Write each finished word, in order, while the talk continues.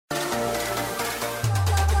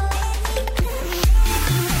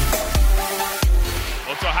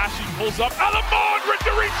pulls up. Alamond with the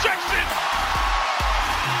rejection.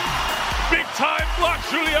 Big time block,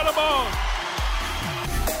 Julie Alamond.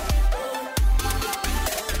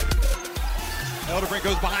 Elderbrink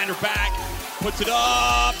goes behind her back, puts it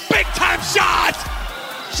up. Big time shot.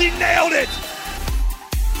 She nailed it.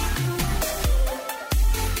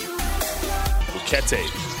 Bukete.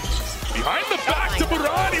 Behind the back to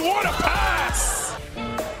Burani. What a pass.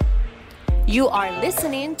 You are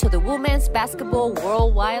listening to the Women's Basketball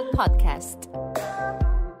Worldwide Podcast.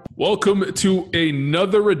 Welcome to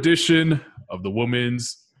another edition of the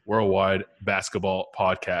Women's Worldwide Basketball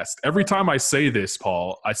Podcast. Every time I say this,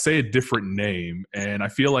 Paul, I say a different name, and I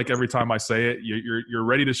feel like every time I say it, you're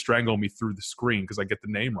ready to strangle me through the screen because I get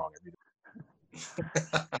the name wrong every day.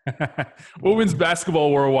 Women's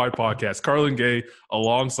Basketball Worldwide Podcast. Carlin Gay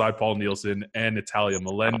alongside Paul Nielsen and Natalia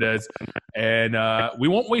Melendez. And we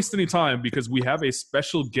won't waste any time because we have a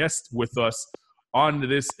special guest with us on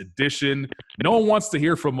this edition. No one wants to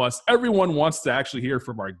hear from us. Everyone wants to actually hear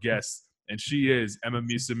from our guests. And she is Emma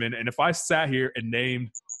Meesseman. And if I sat here and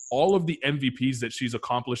named all of the MVPs that she's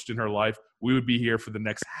accomplished in her life, we would be here for the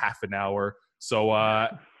next half an hour. So,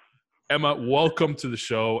 Emma, welcome to the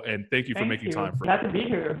show, and thank you for making time for me. Glad to be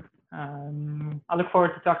here. I look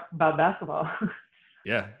forward to talking about basketball.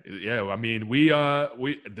 Yeah. I mean,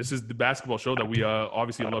 this is the basketball show that we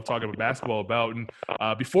obviously love talking about basketball about. And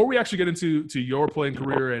before we actually get into your playing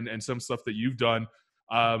career and some stuff that you've done,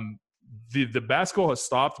 the basketball has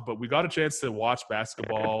stopped, but we got a chance to watch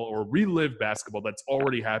basketball or relive basketball that's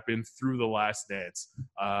already happened through The Last Dance.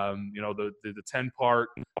 The 10-part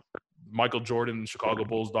Michael Jordan Chicago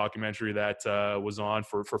Bulls documentary that was on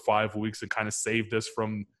for 5 weeks and kind of saved us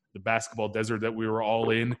from the basketball desert that we were all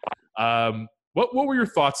in. What were your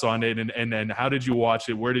thoughts on it, and then how did you watch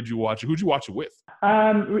it? Where did you watch it? Who did you watch it with?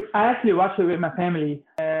 I actually watched it with my family,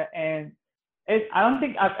 and I don't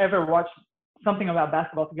think I've ever watched something about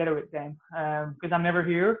basketball together with them because I'm never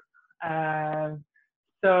here.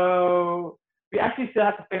 So we actually still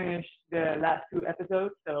have to finish the last 2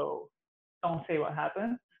 episodes, so don't say what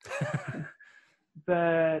happened.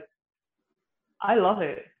 But I love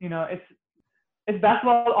it. It's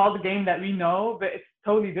basketball, all the game that we know, but it's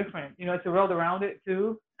totally different. It's a world around it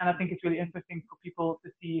too, and I think it's really interesting for people to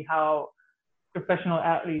see how professional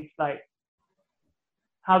athletes, like,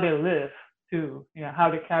 how they live too. How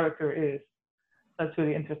the character is. That's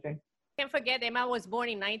really interesting. Can't forget, Emma was born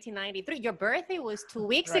in 1993. Your birthday was 2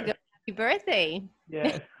 weeks ago. Happy birthday!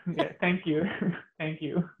 Yes. Yeah. Thank you. Thank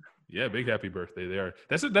you. Yeah, big happy birthday there.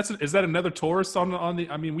 Is that another tourist on the?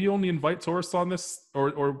 I mean, we only invite tourists on this,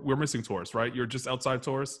 or we're missing tourists, right? You're just outside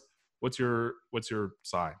tourists. What's your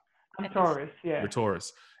sign? I'm a tourist. Yeah. You're a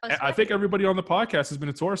tourist. I think everybody on the podcast has been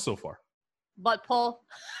a tourist so far. But Paul.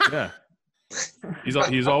 Yeah.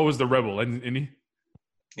 He's always the rebel, isn't he?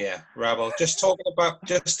 Yeah, rebel. Just talking about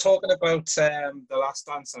The Last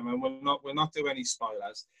Dance. I mean, we'll not do any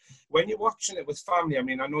spoilers. When you're watching it with family, I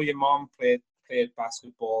mean, I know your mom played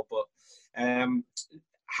basketball, but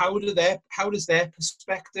how does their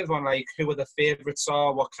perspective on, like, who the favorites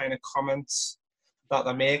are, what kind of comments that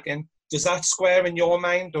they're making, does that square in your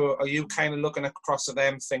mind, or are you kind of looking across at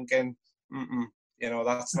them thinking,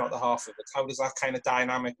 that's not the half of it? How does that kind of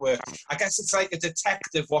dynamic work? I guess it's like a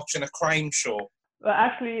detective watching a crime show. Well,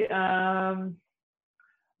 actually,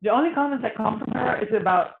 the only comments that come from her is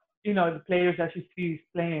about the players that she sees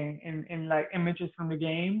playing in like images from the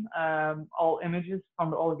game, all images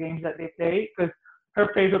from all the games that they play. Because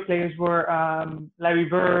her favorite players were Larry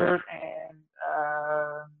Bird and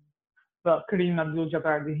Kareem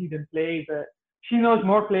Abdul-Jabbar. He didn't play, but she knows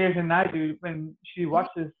more players than I do when she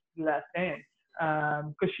watches The Last Dance,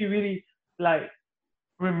 because she really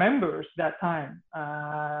remembers that time.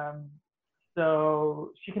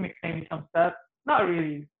 So she can explain me some stuff. Not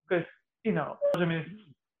really, because Belgium is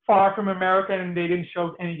far from America and they didn't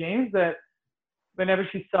show any games, but whenever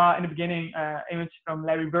she saw in the beginning image from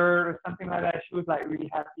Larry Bird or something like that, she was really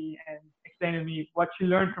happy and explained to me what she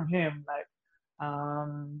learned from him.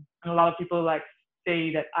 And a lot of people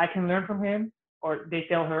say that I can learn from him, or they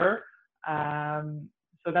tell her.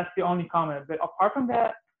 So that's the only comment. But apart from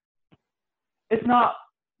that, it's not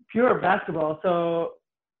pure basketball. So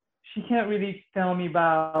she can't really tell me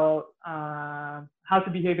about how to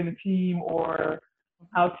behave in a team or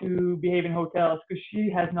how to behave in hotels, because she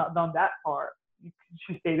has not done that part.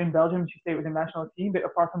 She stayed in Belgium, she stayed with the national team, but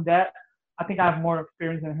apart from that, I think I have more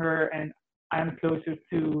experience than her, and I'm closer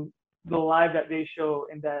to the live that they show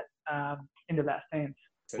in that in The Last Dance.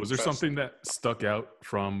 Was there something that stuck out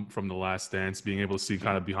from The Last Dance, being able to see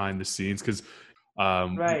kind of behind the scenes? Because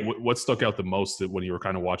what stuck out the most when you were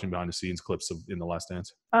kind of watching behind the scenes clips in The Last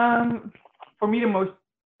Dance? For me, the most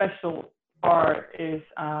special part is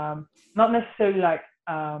not necessarily like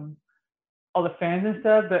all the fans and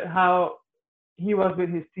stuff, but how he was with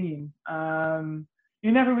his team.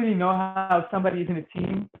 You never really know how somebody is in a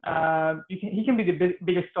team. He can be the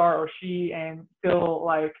biggest star or she and still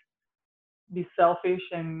like be selfish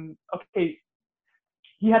and okay.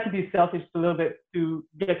 He had to be selfish a little bit to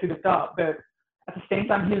get to the top, but at the same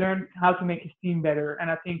time, he learned how to make his team better.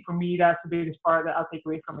 And I think for me, that's the biggest part that I'll take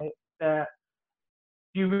away from it. That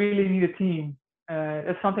you really need a team.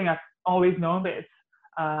 That's something I've always known, but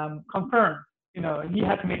it's confirmed. You know, he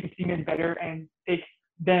had to make his teammates better and take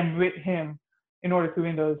them with him in order to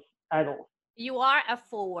win those titles. You are a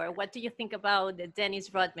forward. What do you think about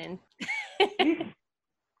Dennis Rodman?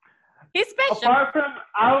 He's special. Apart from,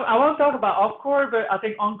 I won't talk about off court, but I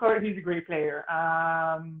think on court he's a great player.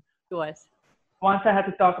 He was. Once I had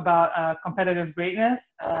to talk about competitive greatness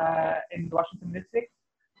in the Washington Mystics,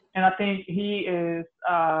 and I think he is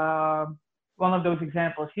one of those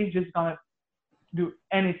examples. He's just gonna do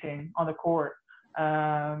anything on the court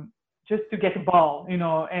just to get the ball, you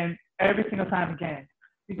know, and every single time again.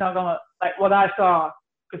 He's not gonna like what I saw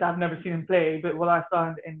because I've never seen him play, but what I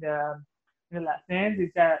saw in the Last Dance is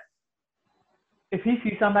that if he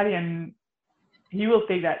sees somebody and he will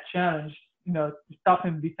take that challenge, you know, to stop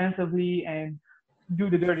him defensively and do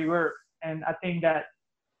the dirty work. And I think that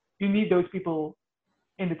you need those people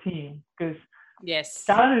in the team because yes,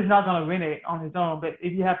 talent is not going to win it on his own. But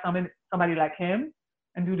if you have somebody like him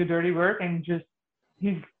and do the dirty work and just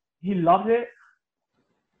he loves it,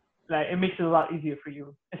 like it makes it a lot easier for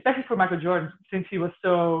you, especially for Michael Jordan since he was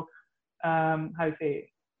so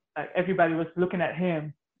like everybody was looking at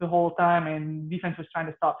him the whole time and defense was trying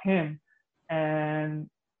to stop him, and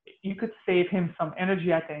you could save him some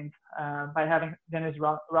energy, I think, by having Dennis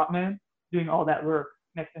Rodman doing all that work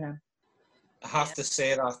next to him. I have to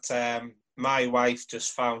say that my wife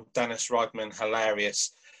just found Dennis Rodman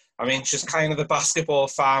hilarious. I mean, she's kind of a basketball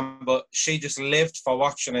fan, but she just lived for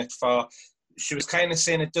watching it. She was kind of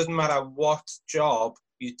saying it doesn't matter what job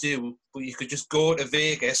you do, but you could just go to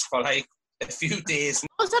Vegas for like a few days.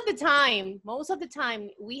 Most of the time,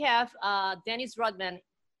 we have Dennis Rodman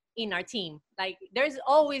in our team. Like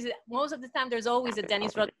most of the time, there's always a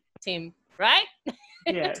Dennis Rodman team, right?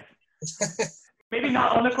 Yes. Maybe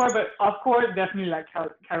not on the court, but off court, definitely like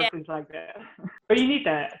characters like that. But you need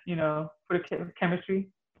that, you know, for the chemistry.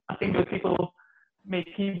 I think those people may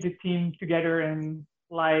keep the team together and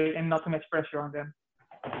light and not too much pressure on them.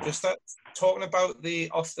 Just talking about the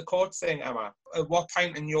off the court thing, Emma. At what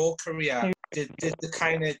point in your career did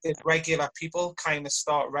regular people kind of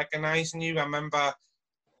start recognizing you? I remember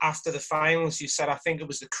after the finals, you said I think it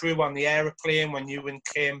was the crew on the aeroplane when you and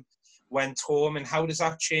Kim went home. And how does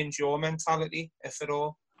that change your mentality, if at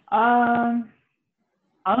all? I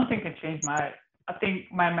don't think it changed I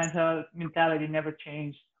think my mentality never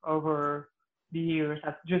changed over the years.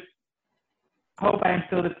 I just hope I'm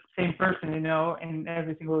still the same person, you know, in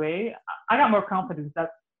every single way. I got more confidence.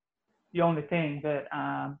 That's the only thing. But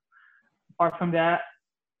apart from that,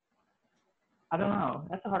 I don't know.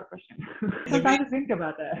 That's a hard question. I'm trying to think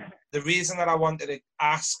about that. The reason that I wanted to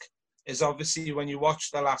ask is obviously when you watch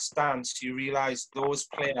The Last Dance, you realise those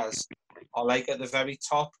players are like at the very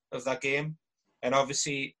top of their game. And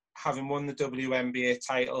obviously, having won the WNBA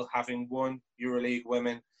title, having won EuroLeague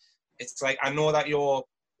Women, it's like, I know that a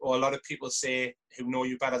lot of people say, who know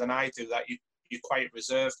you better than I do, that you're quite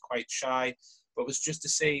reserved, quite shy. But it was just to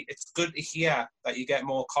say, it's good to hear that you get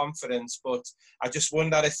more confidence. But I just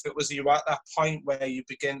wonder if it was you at that point where you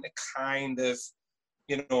begin to kind of,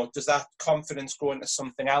 you know, does that confidence go into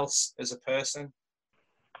something else as a person?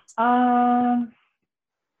 I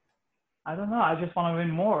don't know. I just want to win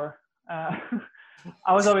more. I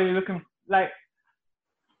was already looking, like,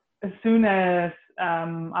 as soon as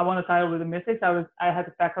I won a title with the Mystics, I had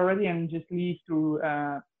to pack already and just leave to,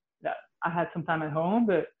 I had some time at home,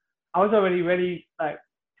 but I was already ready, like,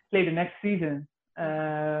 to play the next season.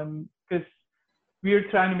 Because we were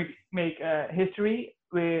trying to make history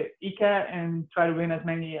with ICA and try to win as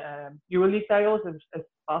many EuroLeague titles as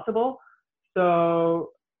possible.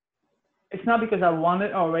 So it's not because I won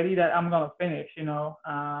it already that I'm gonna finish, you know.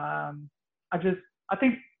 I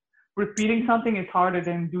think repeating something is harder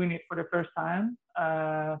than doing it for the first time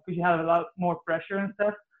because you have a lot more pressure and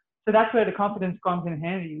stuff. So that's where the confidence comes in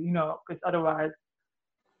handy, you know, because otherwise,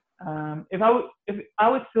 if I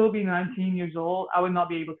would still be 19 years old, I would not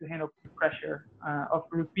be able to handle the pressure of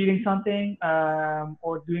repeating something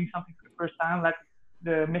or doing something for the first time, like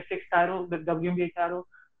the Mystics title, the WNBA title.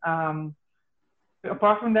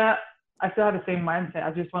 Apart from that, I still have the same mindset.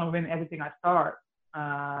 I just want to win everything I start.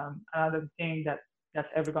 I don't think that's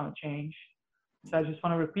ever going to change. So I just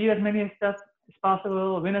want to repeat as many stuff as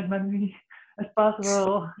possible, win as many as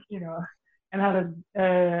possible, and have as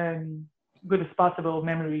good as possible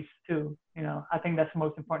memories too. I think that's the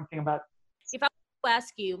most important thing about. If I were to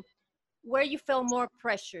ask you, where you feel more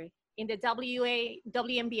pressure, in the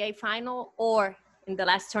WNBA final or in the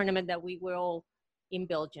last tournament that we were all in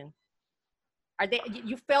Belgium?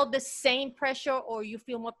 You felt the same pressure, or you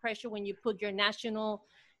feel more pressure when you put your national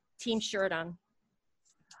team shirt on?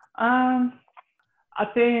 I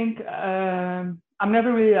think I'm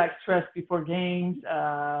never really like stressed before games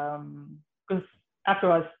because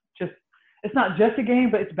after all, it's not just a game,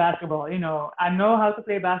 but it's basketball. I know how to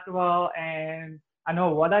play basketball, and I know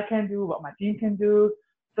what I can do, what my team can do.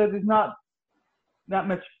 So there's not that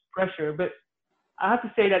much pressure. But I have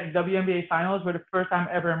to say that the WNBA finals were the first time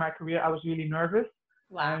ever in my career I was really nervous.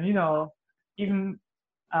 Wow. And, even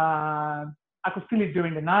I could feel it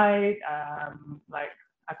during the night. Like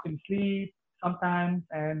I couldn't sleep sometimes.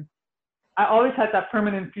 And I always had that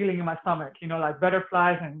permanent feeling in my stomach, like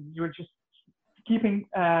butterflies, and you were just keeping,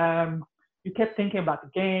 you kept thinking about the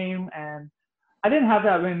game. And I didn't have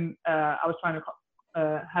that when I was trying to,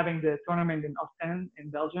 having the tournament in Ostend in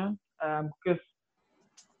Belgium, because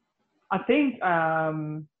I think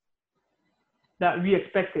that we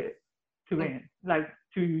expected to win, like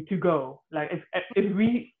to go. Like if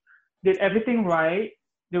we did everything right,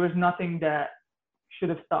 there was nothing that should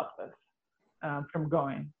have stopped us from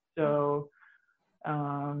going. So,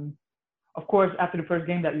 of course, after the first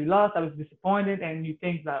game that we lost, I was disappointed, and you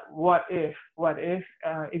think that what if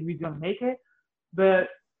we don't make it? But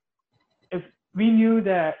if we knew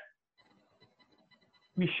that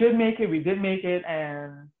we should make it, we did make it,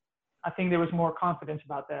 and I think there was more confidence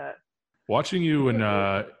about that. Watching you in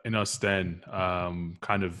Ostend,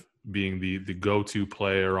 kind of being the go-to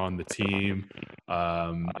player on the team,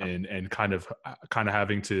 and kind of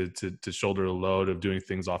having to shoulder the load of doing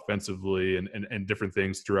things offensively and different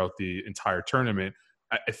things throughout the entire tournament.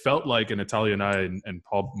 It felt like, and Natalia and I and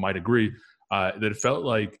Paul might agree, that it felt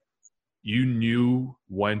like you knew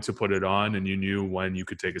when to put it on, and you knew when you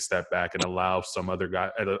could take a step back and allow some other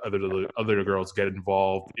girls get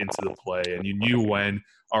involved into the play. And you knew when,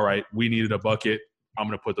 all right, we needed a bucket, I'm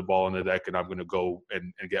going to put the ball on the deck and I'm going to go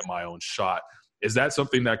and get my own shot. Is that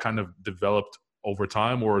something that kind of developed over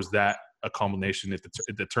time, or is that a combination at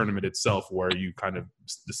the tournament itself where you kind of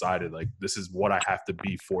decided, like, this is what I have to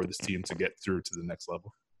be for this team to get through to the next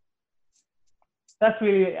level? That's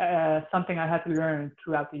really something I had to learn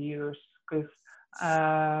throughout the years, because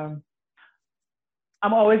I'm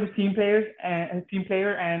always a team player,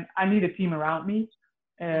 and I need a team around me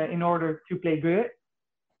in order to play good.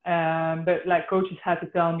 But like coaches had to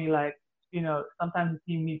tell me, like, sometimes the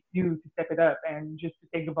team needs you to step it up and just to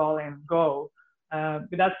take the ball and go. But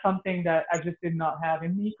that's something that I just did not have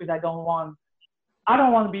in me, because I don't want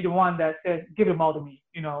to be the one that says, give the ball to me,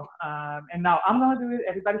 and now I'm going to do it.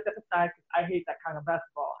 Everybody step aside, because I hate that kind of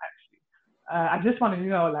basketball, actually. I just want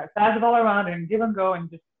to, like, pass the ball around and give and go and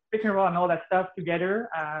just pick and roll and all that stuff together.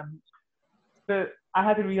 But I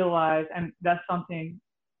had to realize, and that's something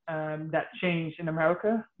that changed in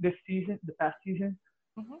America this season, the past season,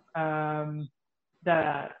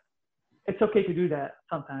 that it's okay to do that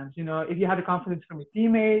sometimes. If you have the confidence from your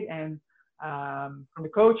teammate and from the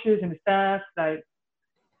coaches and the staff, like,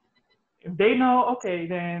 if they know, okay,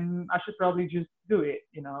 then I should probably just do it,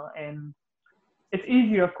 and it's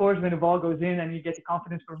easier, of course, when the ball goes in and you get the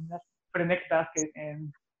confidence for the next basket.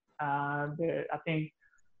 And I think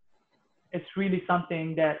it's really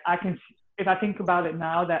something that I can, if I think about it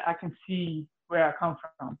now, that I can see where I come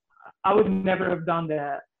from. I would never have done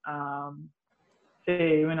that,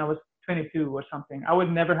 say, when I was 22 or something. I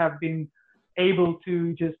would never have been able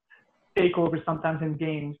to just take over sometimes in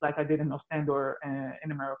games like I did in Ostend or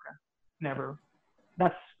in America. Never.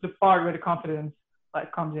 That's the part where the confidence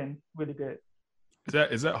comes in really good.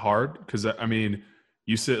 Is that hard? Because I mean,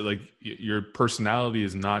 you said, like, your personality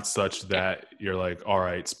is not such that you're like, all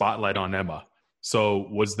right, spotlight on Emma. So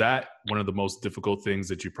was that one of the most difficult things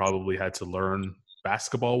that you probably had to learn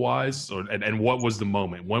basketball wise? And what was the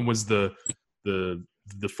moment? When was the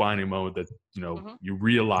defining moment that you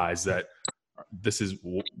realized that this is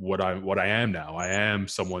what I am now? I am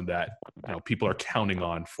someone that people are counting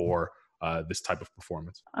on for this type of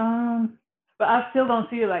performance. But I still don't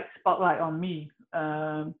see like spotlight on me,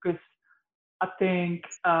 because I think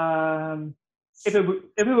if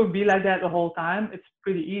it would be like that the whole time, it's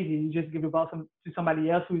pretty easy. You just give the ball to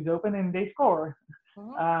somebody else who's open and they score.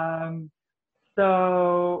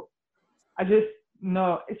 So I just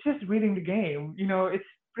know it's just reading the game. It's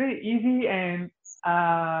pretty easy, and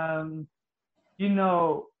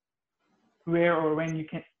where or when you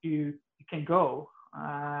you can go.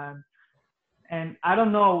 And I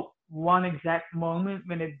don't know one exact moment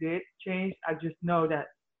when it did change. I just know that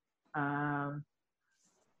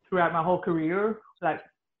throughout my whole career, like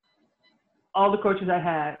all the coaches I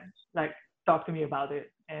had, like talked to me about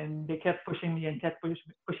it, and they kept pushing me and kept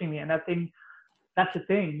pushing me. And I think that's the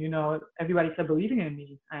thing, you know, everybody kept believing in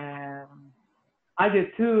me, and I did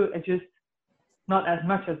too. It's just not as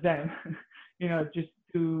much as them, you know, just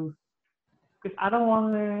to, because I don't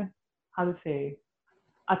want to, how to say,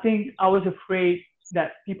 I think I was afraid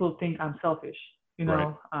that people think I'm selfish, you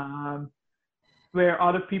know, where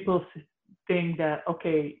other people think that,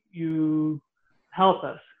 okay, you help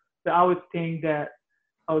us. But I would think that,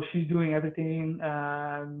 oh, she's doing everything.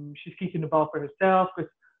 She's keeping the ball for herself.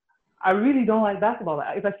 Because I really don't like basketball.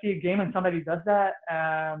 If I see a game and somebody does that,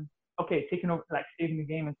 okay, taking over, like saving the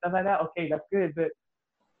game and stuff like that, okay, that's good. But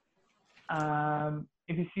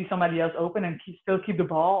if you see somebody else open and still keep the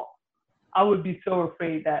ball, I would be so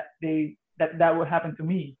afraid that that would happen to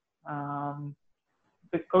me.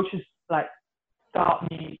 The coaches like taught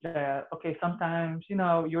me that, okay, sometimes, you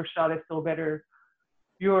know, your shot is still better.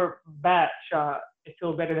 Your bad shot is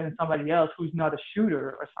still better than somebody else who's not a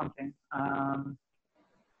shooter or something.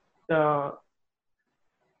 So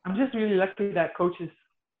I'm just really lucky that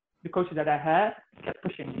the coaches that I had kept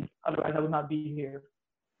pushing me. Otherwise, I would not be here,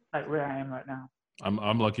 like where I am right now.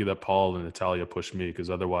 I'm lucky that Paul and Natalia pushed me,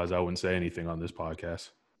 because otherwise I wouldn't say anything on this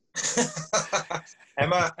podcast.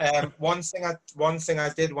 Emma, one thing I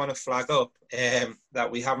did want to flag up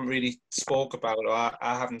that we haven't really spoke about, or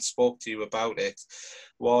I haven't spoke to you about it,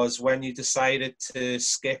 was when you decided to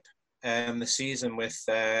skip the season with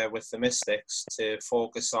the Mystics to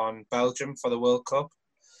focus on Belgium for the World Cup.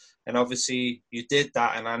 And obviously you did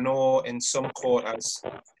that, and I know in some quarters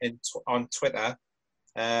on Twitter,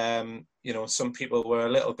 you know, some people were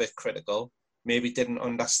a little bit critical, maybe didn't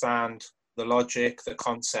understand the logic, the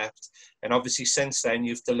concept. And obviously since then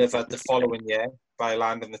you've delivered the following year by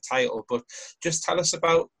landing the title. But just tell us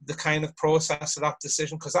about the kind of process of that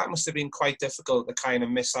decision, because that must have been quite difficult to kind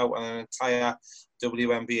of miss out on an entire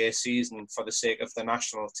WNBA season for the sake of the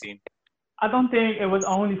national team. I don't think it was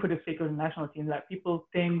only for the sake of the national team. Like, people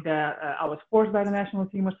think that I was forced by the national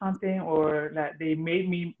team or something, or that they made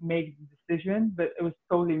me make the decision, but it was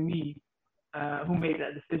totally me who made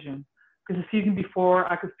that decision. Because the season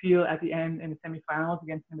before, I could feel at the end in the semifinals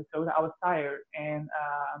against Minnesota, I was tired. And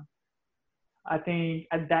I think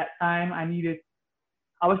at that time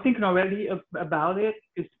I was thinking already about it,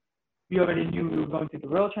 because we already knew we were going to the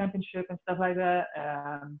World Championship and stuff like that.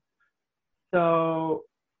 So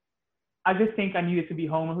I just think I needed to be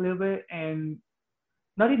home a little bit, and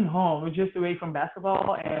not even home, but just away from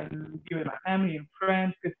basketball and be with my family and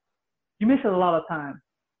friends, because you miss a lot of time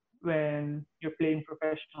when you're playing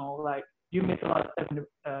professional. Like, you miss a lot of stuff in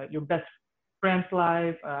your best friend's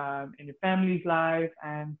life, in your family's life.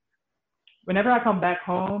 And whenever I come back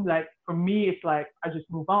home, like, for me, it's like I just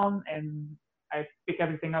move on and I pick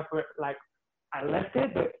everything up where, like, I left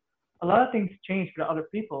it. But a lot of things change for other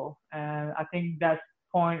people, and I think that's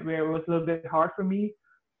the point where it was a little bit hard for me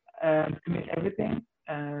to miss everything.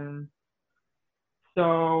 And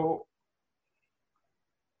so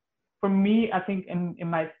for me, I think in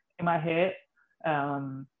my head,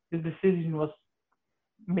 this decision was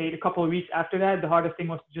made a couple of weeks after that. The hardest thing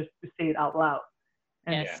was just to say it out loud.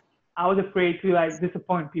 And I was afraid to, like,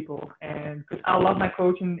 disappoint people. And because I love my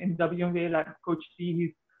coach in WNBA, like Coach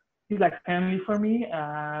C, he's like family for me.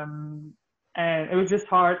 And it was just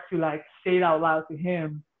hard to, like, say it out loud to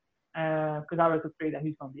him, because I was afraid that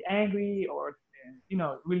he's going to be angry or, you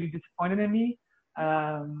know, really disappointed in me.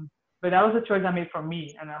 But that was a choice I made for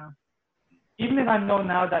me. And even if I know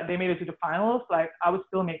now that they made it to the finals, like, I would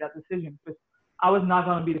still make that decision, because I was not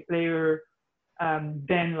going to be the player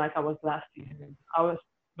then like I was last season. I was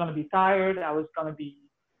going to be tired. I was going to be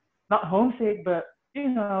not homesick, but, you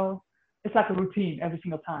know, it's like a routine every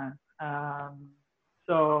single time.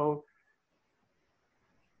 So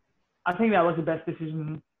I think that was the best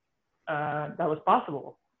decision that was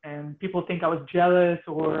possible. And people think I was jealous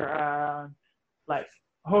or like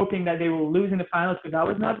hoping that they will lose in the finals because I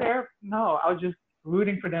was not there. No, I was just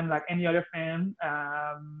rooting for them like any other fan.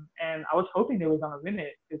 And I was hoping they were going to win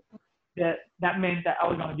it, because that meant that I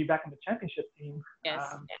was going to be back in the championship team.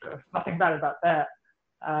 Yes. So nothing bad about that.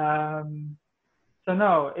 So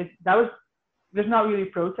no, there's not really a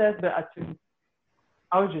protest, but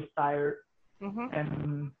I was just tired. Mm-hmm.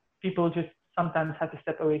 And people just sometimes have to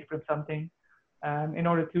step away from something in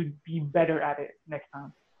order to be better at it next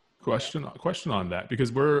time. Question on that,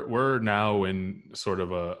 because we're now in sort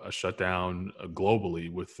of a shutdown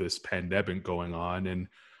globally with this pandemic going on, and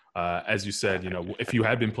As you said, if you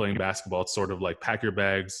had been playing basketball, it's sort of like pack your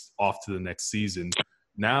bags off to the next season.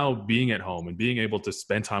 Now being at home and being able to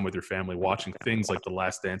spend time with your family, watching things like The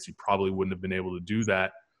Last Dance, you probably wouldn't have been able to do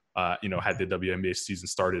that, had the WNBA season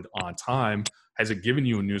started on time. Has it given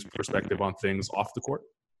you a new perspective on things off the court?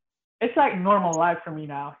 It's like normal life for me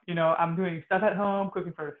now. I'm doing stuff at home,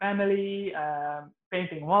 cooking for the family,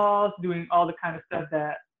 painting walls, doing all the kind of stuff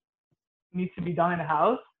that needs to be done in the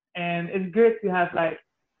house. And it's good to have like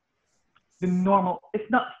the normal. It's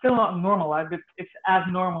still not normal life, but it's as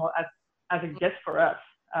normal as it gets for us.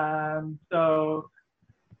 So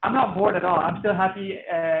I'm not bored at all. I'm still happy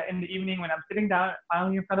in the evening when I'm sitting down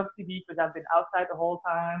finally in front of the TV, because I've been outside the whole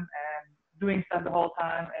time and doing stuff the whole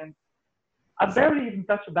time. And I barely even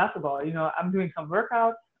touch the basketball. I'm doing some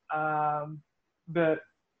workouts, but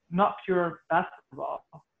not pure basketball.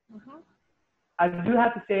 Mm-hmm. I do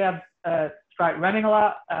have to say I've tried running a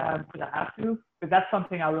lot because I have to, but that's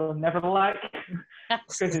something I will never like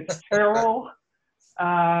because it's terrible.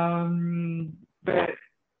 But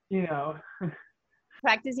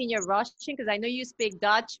practicing your Russian, because I know you speak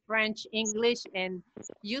Dutch, French, English, and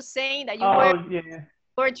you saying that you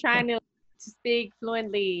were trying to speak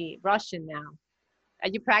fluently Russian now. Are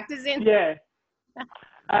you practicing? Yeah.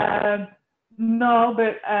 No,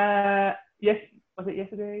 but yes, was it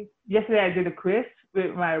yesterday? Yesterday I did a quiz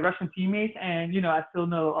with my Russian teammates, and I still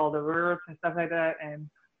know all the words and stuff like that, and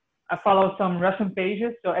I follow some Russian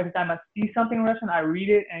pages, so every time I see something Russian, I read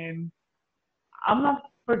it, and I'm not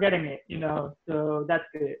forgetting it, so that's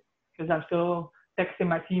good, because I'm still texting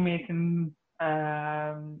my teammates, and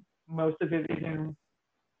most of it is in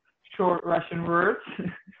short Russian words.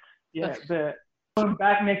 Yeah, but I'm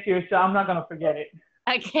back next year, so I'm not going to forget it.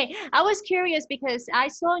 Okay. I was curious because I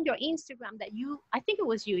saw on your Instagram that I think it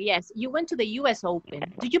was you, yes, you went to the US Open.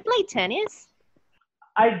 Did you play tennis?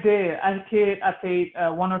 I did. As a kid, I played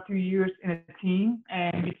 1 or 2 years in a team.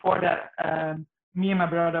 And before that, me and my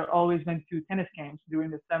brother always went to tennis camps during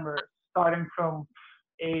the summer, starting from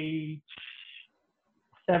age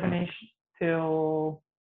 7-ish till,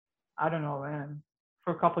 I don't know, man,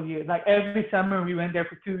 for a couple of years. Like every summer, we went there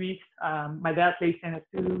for 2 weeks. My dad plays tennis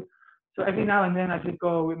too. So every now and then, I just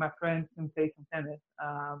go with my friends and play some tennis.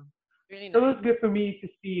 Really nice. So it was good for me to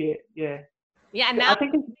see it, yeah. Yeah, now I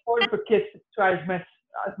think it's important for kids to try as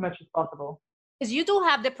much as possible. because you do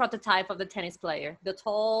have the prototype of the tennis player, the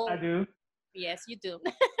tall. I do. Yes, you do.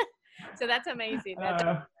 So that's amazing.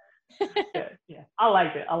 Yeah. I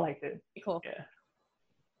liked it. Cool. Yeah.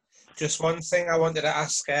 Just one thing I wanted to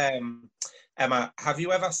ask, Emma, have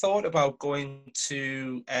you ever thought about going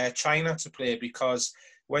to China to play? Because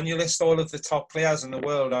when you list all of the top players in the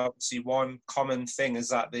world, obviously one common thing is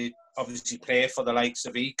that they obviously play for the likes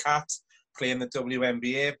of ECAT, play in the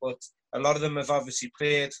WNBA, but a lot of them have obviously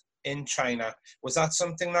played in China. Was that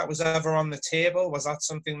something that was ever on the table? Was that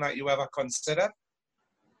something that you ever considered?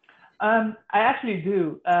 I actually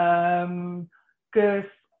do, because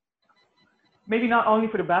maybe not only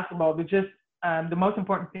for the basketball, but just the most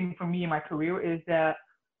important thing for me in my career is that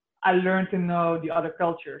I learned to know the other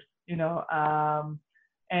cultures,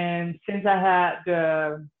 and since I had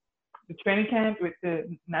the training camp with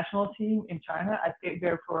the national team in China, I stayed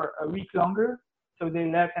there for a week longer. So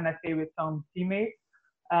they left and I stayed with some teammates.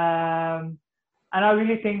 And I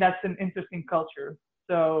really think that's an interesting culture.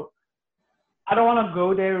 So I don't want to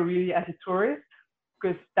go there really as a tourist,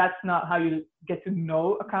 because that's not how you get to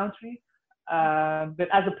know a country. But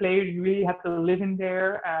as a player, you really have to live in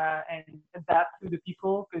there and adapt to the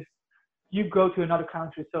people, because you go to another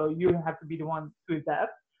country, so you have to be the one to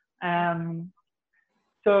adapt.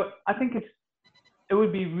 So I think it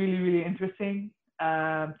would be really, really interesting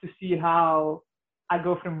to see how I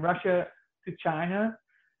go from Russia to China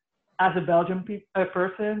as a Belgian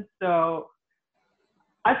person. So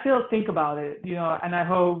I still think about it, and I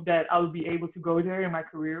hope that I'll be able to go there in my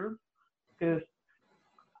career, because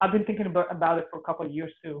I've been thinking about it for a couple of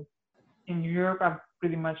years too. In Europe, I've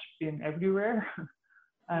pretty much been everywhere.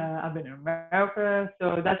 I've been in America,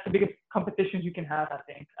 so that's the biggest competition you can have, I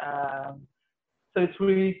think. So it's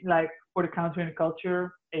really like for the country and the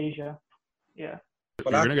culture, Asia. Yeah.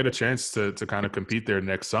 You're going to get a chance to kind of compete there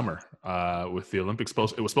next summer with the Olympics.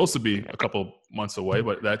 It was supposed to be a couple months away,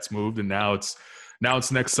 but that's moved, and now it's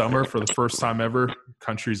next summer for the first time ever.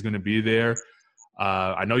 Country's going to be there.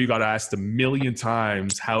 I know you got asked 1 million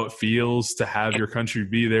times how it feels to have your country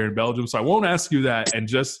be there in Belgium, so I won't ask you that, and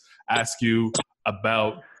just ask you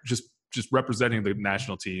about just representing the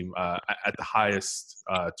national team at the highest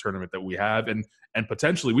tournament that we have, and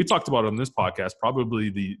potentially, we talked about on this podcast, probably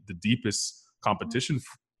the deepest competition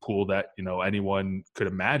pool that anyone could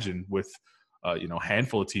imagine, with a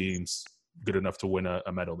handful of teams good enough to win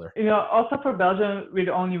a medal there. You know, also for Belgium, we're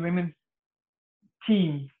the only women's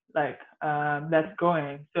team like that's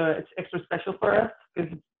going, so it's extra special for us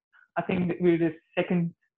because I think that we're the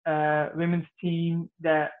second women's team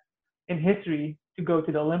that in history to go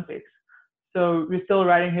to the Olympics. So we're still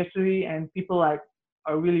writing history, and people like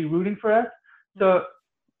are really rooting for us. So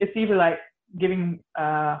it's even like giving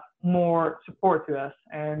more support to us,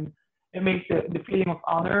 and it makes the feeling of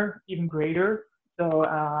honor even greater. So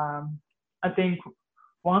I think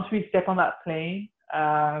once we step on that plane,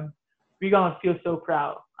 we're gonna feel so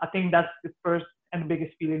proud. I think that's the first and the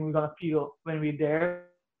biggest feeling we're gonna feel when we're there,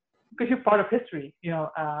 because you're part of history, you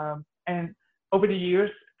know. And over the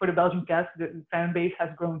years, for the Belgian Cats, the fan base has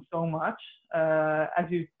grown so much. As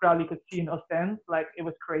you probably could see in Ostend, like it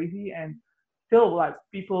was crazy, and still like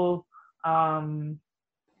people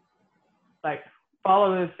like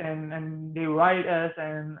follow us and they write us,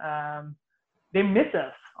 and they miss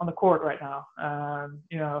us on the court right now.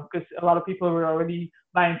 You know, because a lot of people were already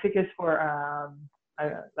buying tickets for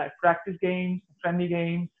like practice games, friendly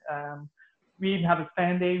games. We even have a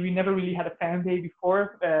fan day. We never really had a fan day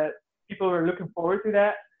before, but people were looking forward to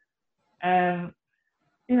that. And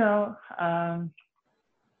you know,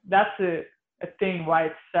 that's a thing why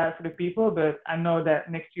it's sad for the people, but I know that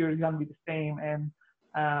next year is gonna be the same, and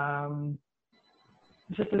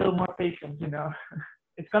just a little more patience, you know.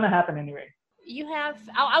 It's gonna happen anyway. You have,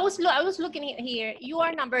 I was looking here, you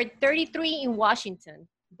are number 33 in Washington,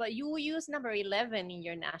 but you use number 11 in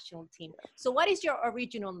your national team. So what is your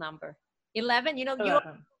original number? 11? You know,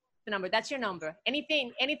 11. your number, that's your number.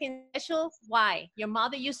 Anything special? Why? Your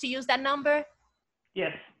mother used to use that number?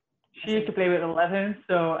 Yes, she used to play with 11.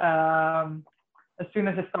 So as soon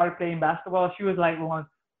as I started playing basketball, she was like, "One,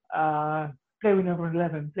 play with number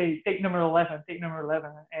 11. Take number 11. Take number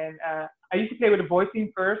 11." And I used to play with the boys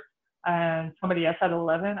team first, and somebody else had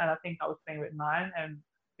 11, and I think I was playing with 9. And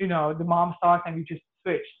you know, the mom started, and we just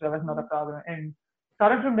switched. So that was not a problem. And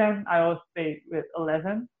starting from then, I always played with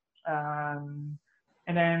 11.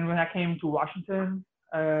 And then when I came to Washington,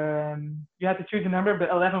 you had to choose a number, but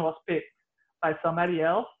 11 was picked by somebody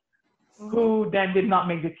else, who then did not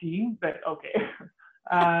make the team, but okay.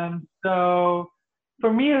 So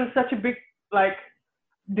for me, it was such a big like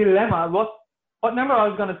dilemma. What number I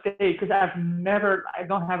was gonna take, because I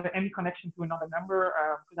don't have any connection to another number,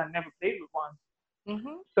 because I never played with one.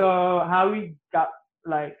 So how we got,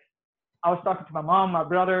 like, I was talking to my mom, my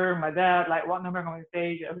brother, my dad, like, what number I'm gonna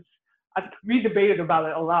take. We debated about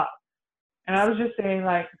it a lot, and I was just saying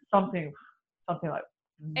like something like.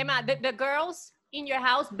 Emma, the girls in your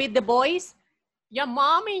house beat the boys. Your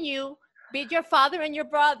mom and you beat your father and your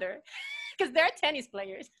brother, because they're tennis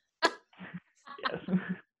players. Yes.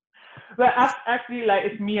 But actually, like,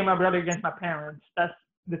 it's me and my brother against my parents. That's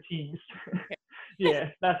the teams. Yeah,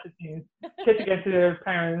 that's the teams. Kids against their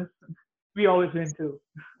parents. We always win too.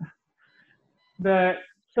 But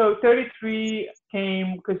so 33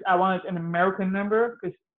 came because I wanted an American number,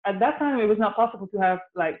 because at that time it was not possible to have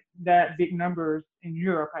like that big numbers in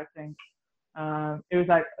Europe, I think. It was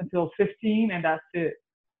like until 15, and that's it.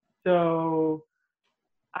 So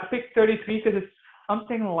I picked 33 because it's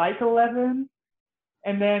something like 11.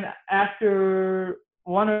 And then after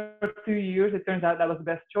 1 or 2 years, it turns out that was the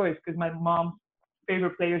best choice, because my mom's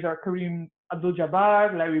favorite players are Kareem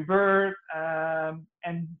Abdul-Jabbar, Larry Bird,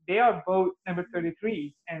 and they are both number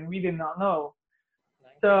 33, and we did not know.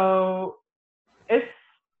 So it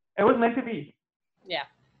was meant to be. Yeah.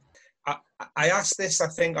 I asked this, I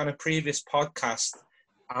think, on a previous podcast.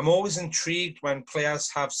 I'm always intrigued when players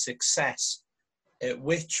have success. At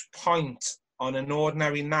which point on an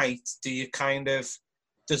ordinary night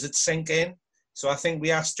does it sink in? So I think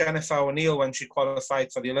we asked Jennifer O'Neill when she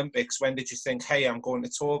qualified for the Olympics, when did you think, hey, I'm going to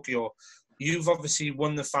Tokyo? You've obviously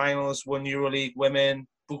won the finals, won EuroLeague Women,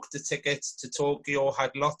 booked the tickets to Tokyo,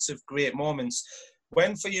 had lots of great moments.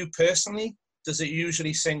 When, for you personally, does it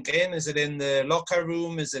usually sink in? Is it in the locker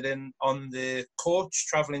room? Is it on the coach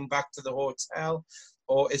traveling back to the hotel?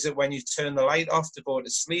 Or is it when you turn the light off to go to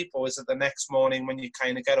sleep? Or is it the next morning when you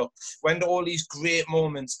kind of get up? When do all these great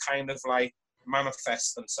moments kind of like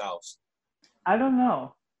manifest themselves? I don't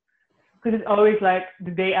know. Because it's always like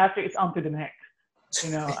the day after, it's on to the next.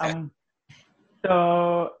 You know,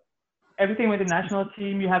 so everything with the national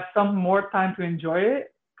team, you have some more time to enjoy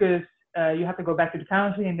it, because you have to go back to the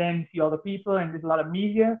country and then see all the people, and there's a lot of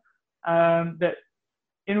media. But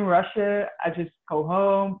in Russia, I just go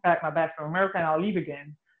home, pack my bag from America, and I'll leave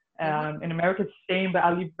again. In America, it's the same, but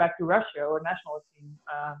I'll leave back to Russia or national team.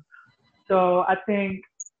 So I think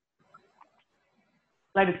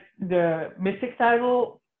like the Mystic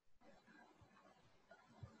title,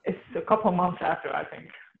 it's a couple months after, I think.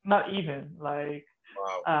 not even. Like,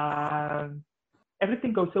 Wow.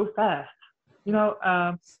 everything goes so fast. You know,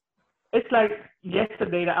 it's like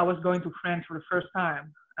yesterday that I was going to France for the first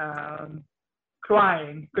time,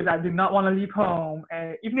 crying because I did not want to leave home,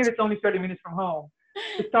 and even if it's only 30 minutes from home.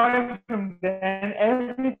 Starting from then,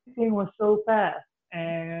 everything was so fast,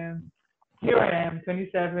 and here I am,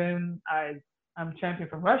 27. I'm champion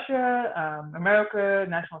from Russia, America.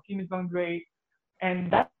 National team is going great, and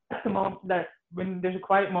that's the moment that when there's a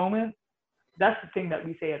quiet moment, that's the thing that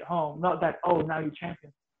we say at home. Not that, oh, now you're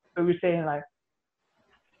champion, but we're saying like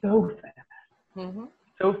so fast, Mm-hmm.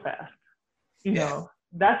 so fast. You Yeah. know,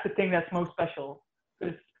 that's the thing that's most special.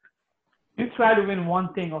 Because you try to win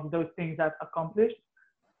one thing of those things I've accomplished,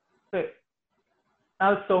 but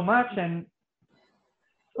now it's so much and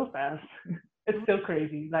so fast. It's still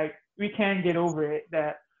crazy. Like, we can't get over it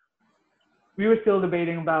that we were still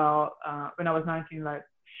debating about when I was 19, like,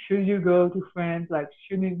 should you go to France? Like,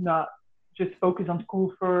 should you not just focus on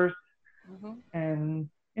school first? Mm-hmm. And,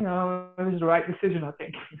 you know, it was the right decision, I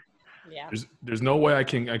think. Yeah. There's no way I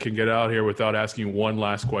can get out here without asking one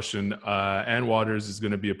last question. Ann Waters is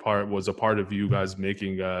going to be was a part of you guys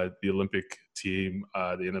making the Olympic team,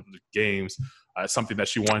 the Olympic Games, something that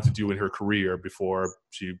she wanted to do in her career before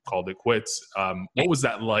she called it quits. What was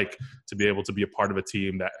that like to be able to be a part of a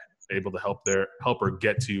team that able to help her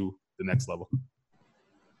get to the next level?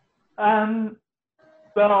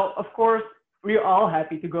 Well, of course, we're all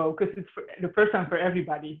happy to go because it's the first time for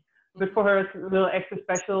everybody. But for her, it's a little extra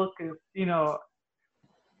special because, you know,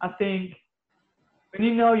 I think when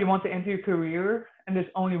you know you want to enter your career and there's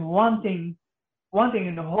only one thing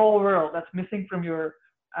in the whole world that's missing from your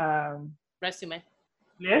Resume.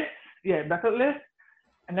 bucket list,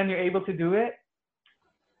 and then you're able to do it,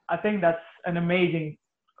 I think that's an amazing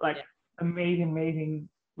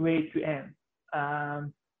way to end.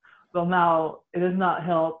 Well, now it does not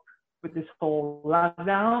help with this whole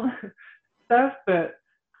lockdown stuff, but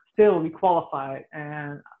still we qualified,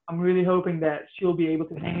 and I'm really hoping that she'll be able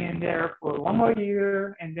to hang in there for one more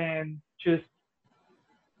year and then just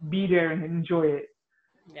be there and enjoy it.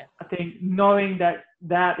 Yeah. I think knowing that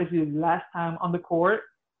that is your last time on the court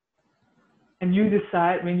and you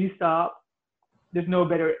decide when you stop, there's no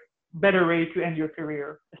better way to end your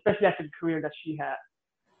career, especially after the career that she had.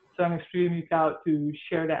 So I'm extremely proud to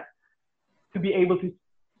share that, to be able to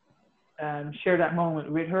share that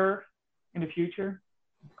moment with her in the future.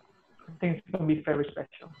 I think it's going to be very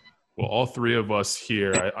special. Well, all three of us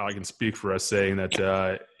here, I can speak for us saying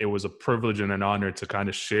that it was a privilege and an honor to kind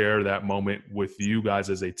of share that moment with you guys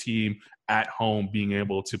as a team at home, being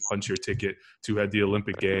able to punch your ticket to head the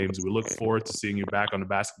Olympic Games. We look forward to seeing you back on the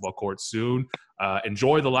basketball court soon.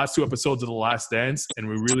 Enjoy the last 2 episodes of The Last Dance, and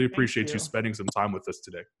we really appreciate you spending some time with us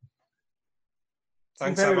today.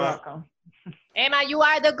 Thanks, You're very Emma. welcome. Emma, you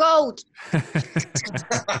are the GOAT.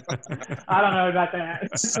 I don't know about that.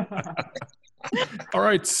 All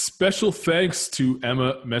right. Special thanks to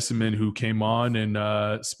Emma Messiman, who came on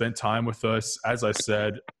and spent time with us. As I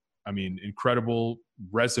said, I mean, incredible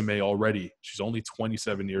resume already. She's only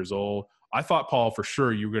 27 years old. I thought, Paul, for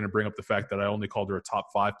sure you were going to bring up the fact that I only called her a top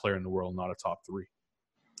 5 player in the world, not a top 3.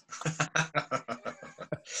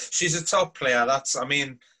 She's a top player.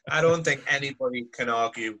 I don't think anybody can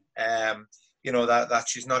argue, that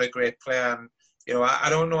she's not a great player. And, I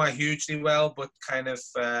don't know her hugely well, but kind of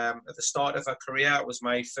at the start of her career, it was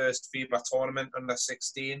my first FIBA tournament under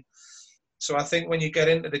 16. So I think when you get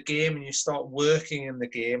into the game and you start working in the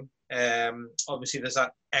game, obviously there's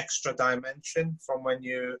that extra dimension from when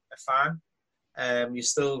you're a fan. You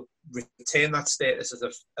still retain that status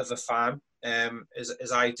as a fan,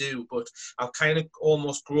 as I do, but I've kind of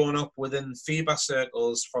almost grown up within FIBA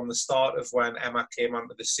circles from the start of when Emma came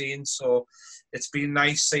onto the scene. So it's been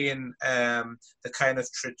nice seeing the kind of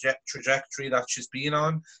trajectory that she's been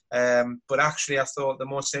on. But actually, I thought the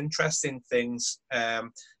most interesting things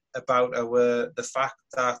about her were the fact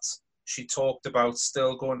that she talked about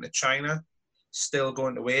still going to China, still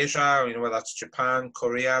going to Asia, whether that's Japan,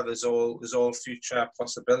 Korea, there's all future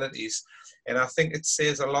possibilities. And I think it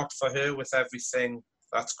says a lot for her with everything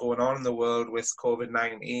that's going on in the world with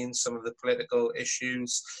COVID-19, some of the political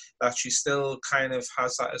issues, that she still kind of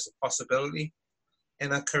has that as a possibility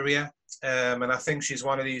in her career. And I think she's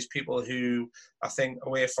one of these people who, I think,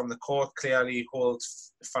 away from the court, clearly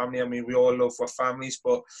holds family. I mean, we all love our families,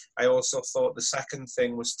 but I also thought the second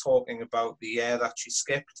thing was talking about the year that she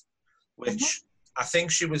skipped, which I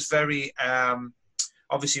think she was very,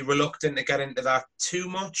 obviously reluctant to get into that too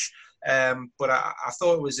much. But I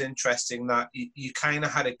thought it was interesting that you kind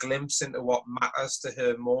of had a glimpse into what matters to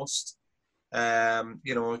her most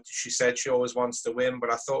You know, she said she always wants to win,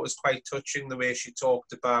 but I thought it was quite touching the way she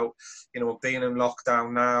talked about, you know, being in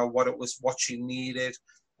lockdown now, what she needed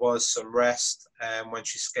was some rest when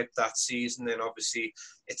she skipped that season. And obviously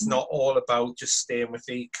it's not all about just staying with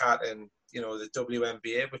ECAT and, you know, the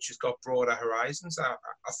WNBA, which has got broader horizons. I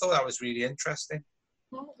thought that was really interesting.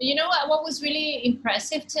 You know what was really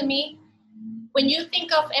impressive to me? When you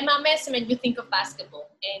think of Emma Meesseman, you think of basketball.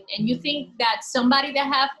 And you think that somebody that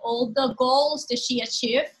have all the goals that she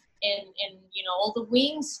achieved and you know, all the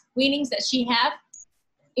winnings that she have,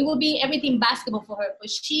 it will be everything basketball for her. But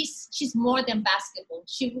she's more than basketball.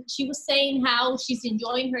 She was saying how she's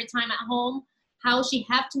enjoying her time at home, how she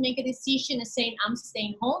have to make a decision and saying, I'm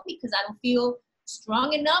staying home because I don't feel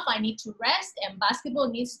strong enough. I need to rest, and basketball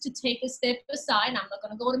needs to take a step aside. I'm not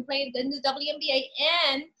going to go and play in the WNBA.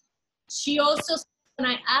 And she also, when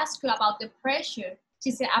I asked her about the pressure,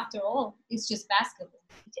 she said, after all, it's just basketball.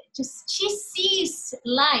 She sees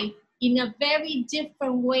life in a very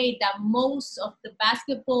different way that most of the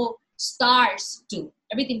basketball stars do.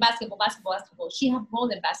 Everything basketball. She has more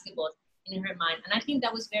than basketball in her mind. And I think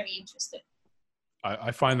that was very interesting.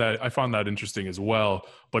 I found that interesting as well.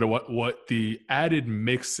 But what the added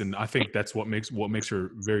mix, and I think that's what makes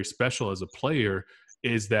her very special as a player,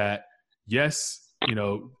 is that yes, you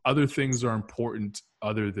know, other things are important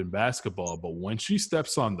other than basketball, but when she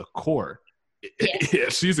steps on the court, yeah,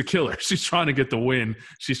 she's a killer. She's trying to get the win.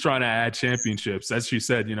 She's trying to add championships. As she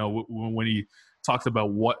said, you know, when he talked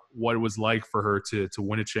about what it was like for her to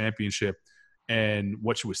win a championship and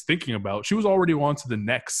what she was thinking about, she was already on to the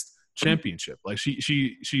next championship. Like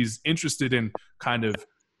she's interested in kind of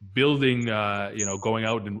building, you know, going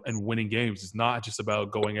out and winning games. It's not just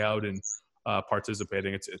about going out and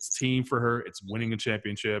participating. It's team for her. It's winning a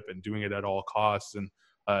championship and doing it at all costs. And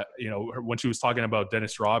you know, when she was talking about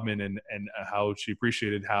Dennis Rodman and how she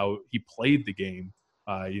appreciated how he played the game,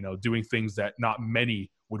 you know, doing things that not many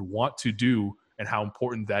would want to do and how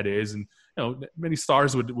important that is. And, you know, many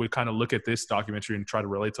stars would kind of look at this documentary and try to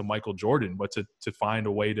relate to Michael Jordan, but to find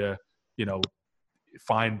a way to, you know,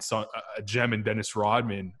 find a gem in Dennis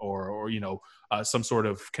Rodman or you know, some sort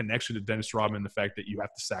of connection to Dennis Rodman, the fact that you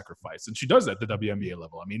have to sacrifice. And she does that at the WNBA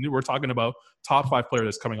level. I mean, we're talking about top 5 player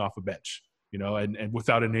that's coming off a bench, you know, and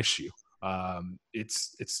without an issue.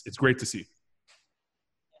 It's great to see.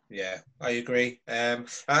 Yeah, I agree. I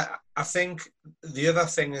think the other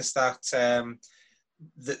thing is that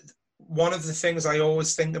one of the things I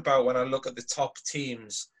always think about when I look at the top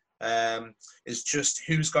teams is just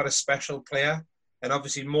who's got a special player. And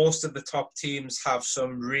obviously most of the top teams have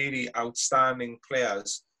some really outstanding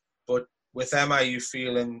players. But with Emma, you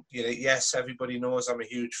feel, and you know, yes, everybody knows I'm a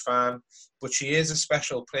huge fan, but she is a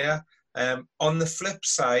special player. On the flip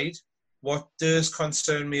side, what does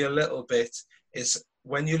concern me a little bit is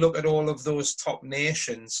when you look at all of those top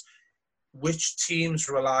nations, which teams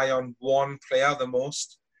rely on one player the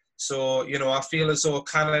most? So, you know, I feel as though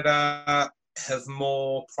Canada have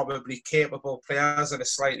more probably capable players at a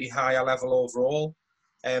slightly higher level overall.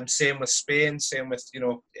 Same with Spain, same with, you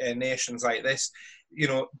know, nations like this. You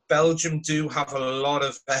know, Belgium do have a lot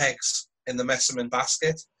of eggs in the Meesseman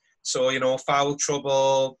basket. So, you know, foul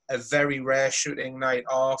trouble, a very rare shooting night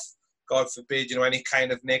off, God forbid, you know, any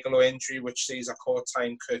kind of niggle or injury which sees a court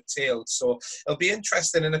time curtailed. So it'll be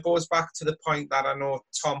interesting, and it goes back to the point that I know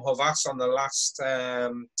Tom Havas on the last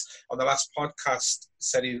podcast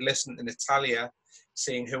said he listened in Italia,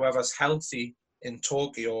 saying whoever's healthy in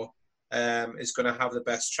Tokyo is going to have the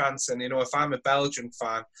best chance. And, you know, if I'm a Belgian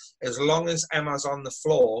fan, as long as Emma's on the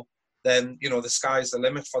floor, then, you know, the sky's the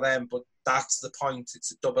limit for them. But that's the point.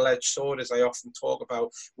 It's a double-edged sword, as I often talk about.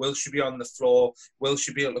 Will she be on the floor? Will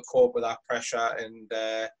she be able to cope with that pressure? And,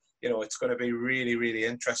 you know, it's going to be really, really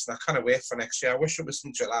interesting. I can't wait for next year. I wish it was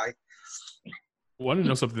in July. I want to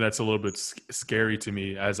know something that's a little bit scary to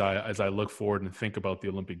me as I look forward and think about the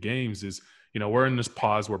Olympic Games is, you know, we're in this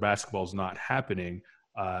pause where basketball is not happening.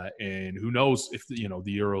 And who knows if, you know,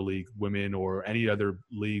 the EuroLeague women or any other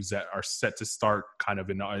leagues that are set to start kind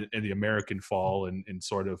of in the American fall and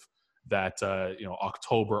sort of that, you know,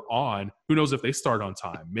 October on, who knows if they start on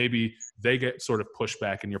time. Maybe they get sort of pushed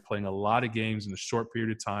back and you're playing a lot of games in a short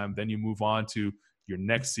period of time. Then you move on to your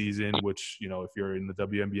next season, which, you know, if you're in the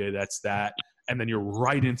WNBA, that's that. And then you're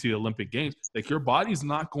right into the Olympic Games. Like, your body's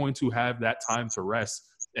not going to have that time to rest.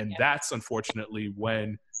 And that's unfortunately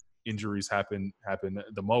when injuries happen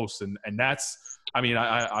the most. And that's, I mean,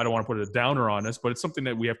 I don't want to put a downer on us, but it's something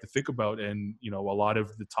that we have to think about. And, you know, a lot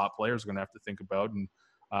of the top players are going to have to think about. And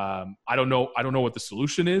I don't know what the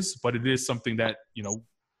solution is, but it is something that, you know,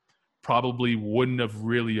 probably wouldn't have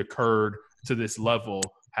really occurred to this level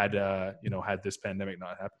had this pandemic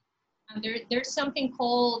not happened. And there's something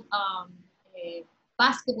called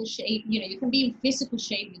basketball shape. You know, you can be in physical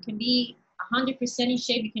shape, you can be 100% in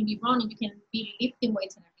shape, you can be running, you can be lifting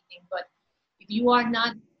weights and everything. But if you are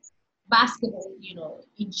not basketball, you know,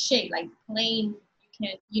 in shape, like playing,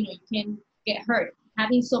 you can get hurt.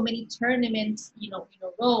 Having so many tournaments, you know, in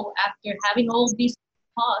a row after having all these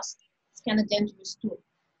costs, it's kind of dangerous too.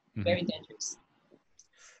 Mm-hmm. Very dangerous.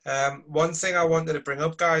 One thing I wanted to bring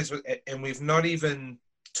up, guys, and we've not even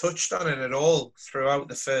touched on it at all throughout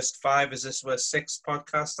the first 5, is this was 6th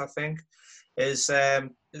podcast, I think, is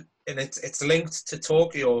and it's linked to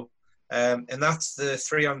Tokyo, and that's the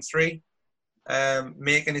 3-on-3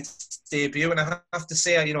 making its debut. And I have to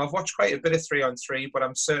say, you know, I've watched quite a bit of 3-on-3, but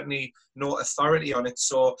I'm certainly no authority on it.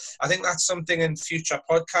 So I think that's something in future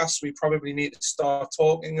podcasts we probably need to start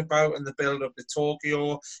talking about in the build up to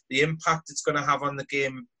Tokyo, the impact it's going to have on the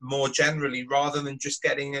game more generally, rather than just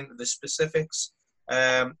getting into the specifics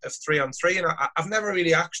of 3-on-3. And I've never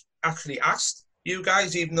really actually asked you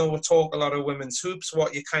guys, even though we talk a lot of women's hoops,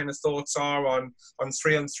 what your kind of thoughts are on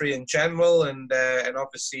 3-on-3 in general, and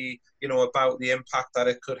obviously, you know, about the impact that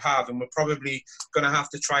it could have. And we're probably going to have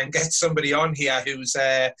to try and get somebody on here who's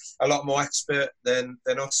a lot more expert than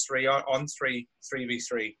us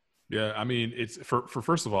 3v3. Yeah, I mean, it's for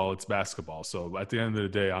first of all, it's basketball. So at the end of the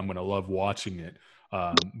day, I'm going to love watching it.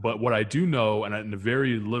 But what I do know, and the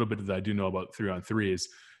very little bit that I do know about 3-on-3 is,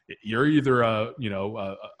 you're either a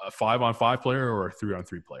 5-on-5 player or a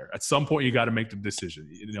 3-on-3 player. At some point, you got to make the decision.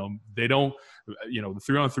 You know, they don't. You know, the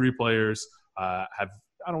 3-on-3 players have,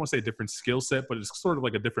 I don't want to say a different skill set, but it's sort of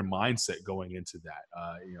like a different mindset going into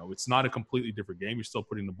that. You know, it's not a completely different game. You're still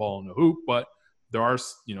putting the ball in the hoop, but there are,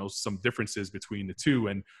 you know, some differences between the two.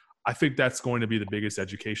 And I think that's going to be the biggest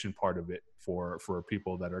education part of it for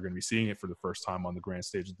people that are going to be seeing it for the first time on the grand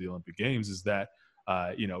stage of the Olympic Games, is that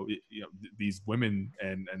these women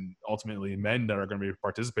and ultimately men that are going to be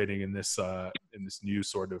participating in this new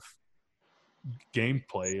sort of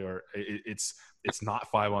gameplay, or it's not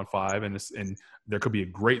 5-on-5, and there could be a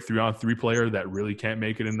great 3-on-3 player that really can't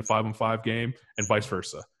make it in the 5-on-5 game, and vice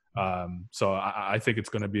versa. So I think it's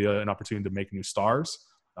going to be an opportunity to make new stars,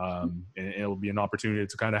 and it'll be an opportunity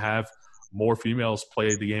to kind of have more females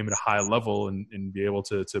play the game at a high level and be able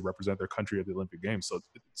to represent their country at the Olympic Games. So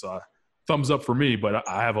it's thumbs up for me, but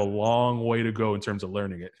I have a long way to go in terms of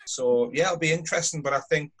learning it. So yeah, it'll be interesting, but I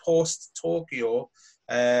think post Tokyo,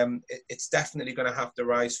 it's definitely going to have to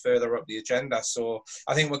rise further up the agenda. So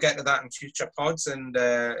I think we'll get to that in future pods and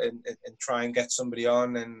try and get somebody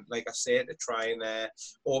on, and like I said, to try and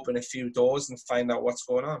open a few doors and find out what's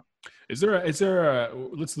going on. Is there a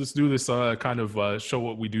let's do this kind of show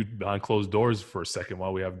what we do behind closed doors for a second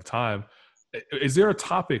while we have the time. Is there a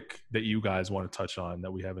topic that you guys want to touch on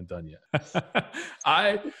that we haven't done yet?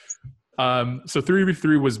 So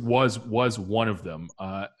 3v3 was one of them.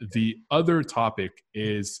 The other topic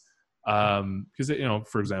is because, you know,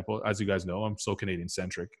 for example, as you guys know, I'm so Canadian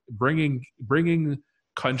centric. Bringing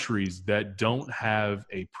countries that don't have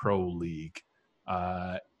a pro league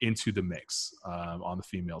into the mix on the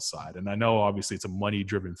female side, and I know obviously it's a money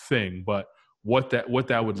driven thing, but what that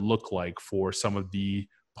would look like for some of the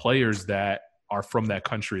players that are from that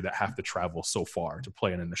country that have to travel so far to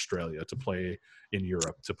play in Australia, to play in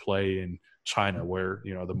Europe, to play in China, where,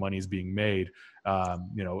 you know, the money's being made.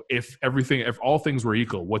 You know, if all things were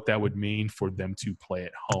equal, what that would mean for them to play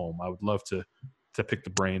at home. I would love to pick the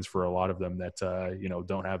brains for a lot of them that, you know,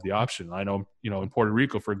 don't have the option. I know, you know, in Puerto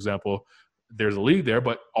Rico, for example, there's a league there,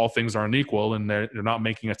 but all things aren't equal and they're not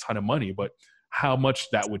making a ton of money. But how much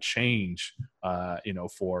that would change, you know,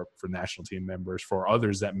 for national team members, for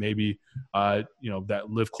others that maybe, you know, that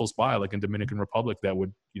live close by, like in Dominican Republic, that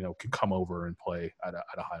would, you know, can come over and play at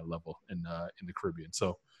a high level in the Caribbean.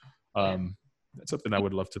 So that's something I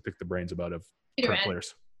would love to pick the brains about of current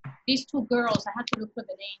players. These 2 girls, I had to look for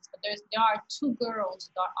the names, but there are 2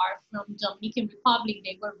 girls that are from Dominican Republic.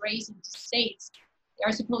 They were raised in the States. They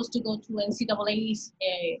are supposed to go to NCAA's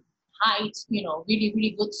heights, you know, really,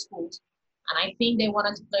 really good schools. And I think they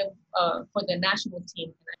wanted to play for the national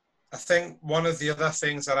team. I think one of the other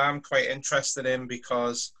things that I'm quite interested in,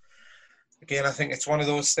 because, again, I think it's one of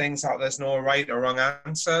those things that there's no right or wrong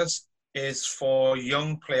answers, is for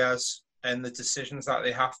young players and the decisions that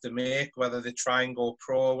they have to make, whether they try and go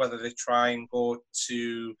pro, whether they try and go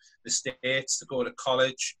to the States to go to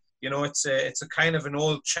college. You know, it's a kind of an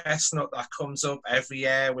old chestnut that comes up every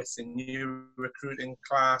year with the new recruiting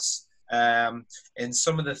class. And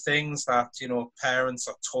some of the things that, you know, parents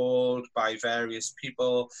are told by various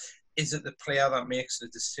people, is it the player that makes the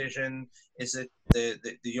decision? Is it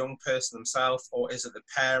the young person themselves, or is it the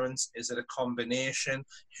parents? Is it a combination?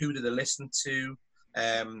 Who do they listen to?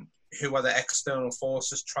 who are the external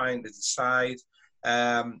forces trying to decide.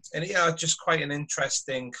 And yeah, just quite an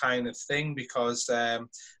interesting kind of thing, because I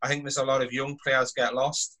think there's a lot of young players get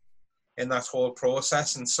lost in that whole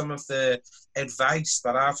process, and some of the advice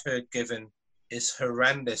that I've heard given is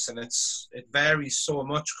horrendous, and it varies so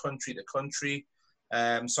much country to country.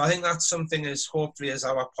 So I think that's something, is hopefully as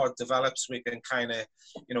our pod develops, we can kind of,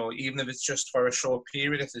 you know, even if it's just for a short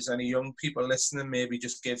period, if there's any young people listening, maybe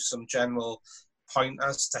just give some general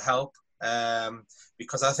pointers to help.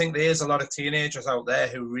 Because I think there's a lot of teenagers out there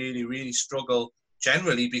who really, really struggle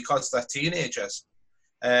generally because they're teenagers,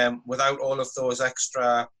 without all of those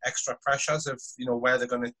extra pressures of, you know, where they're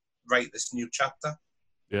going to write this new chapter.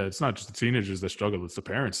 Yeah, it's not just the teenagers that struggle; it's the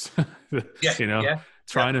parents. Yeah, you know,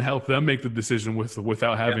 trying to help them make the decision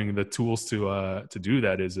without having the tools to do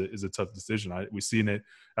that is a tough decision. We've seen it,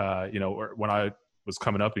 you know, when I was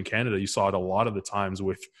coming up in Canada, you saw it a lot of the times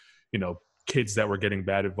with, you know, kids that were getting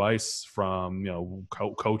bad advice from, you know,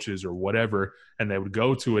 coaches or whatever, and they would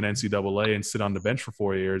go to an NCAA and sit on the bench for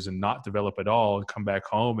 4 years and not develop at all, and come back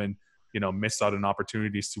home and, you know, miss out on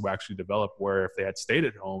opportunities to actually develop, where if they had stayed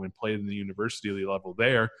at home and played in the university level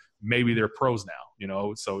there, maybe they're pros now, you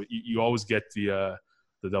know. So you always get the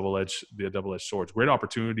double-edged swords. Great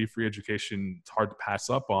opportunity, free education. It's hard to pass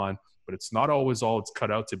up on, but it's not always all it's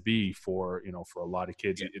cut out to be for, you know, for a lot of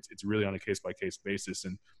kids. It's really on a case-by-case basis.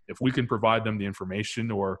 And if we can provide them the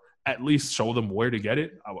information, or at least show them where to get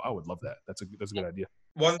it, I would love that. That's a good idea.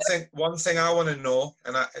 One thing I want to know,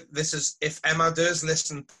 and this is, if Emma does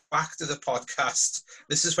listen back to the podcast,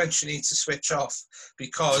 this is when she needs to switch off,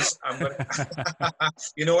 because I'm going to,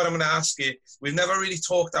 you know what I'm going to ask you? We've never really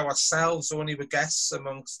talked ourselves, only with guests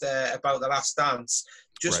amongst about The Last Dance.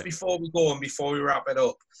 Just right. Before we go and before we wrap it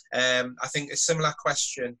up, I think a similar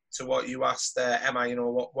question to what you asked Emma, you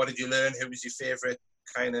know, what did you learn? Who was your favourite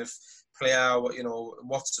kind of player?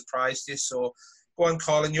 What surprised you? So go on,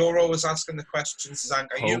 Colin. You're always asking the questions.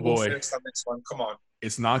 Zanka, you go first on this one. Come on.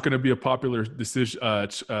 It's not going to be a popular decision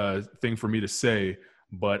thing for me to say,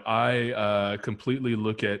 but I completely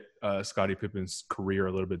look at Scottie Pippen's career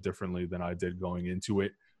a little bit differently than I did going into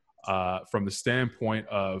it. From the standpoint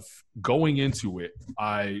of going into it,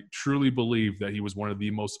 I truly believe that he was one of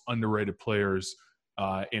the most underrated players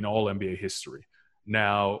in all NBA history.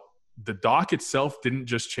 Now, the doc itself didn't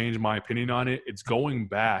just change my opinion on it. It's going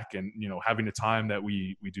back and, you know, having the time that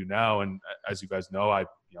we do now. And as you guys know, I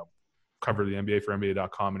cover the NBA for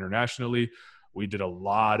NBA.com internationally. We did a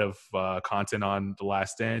lot of content on The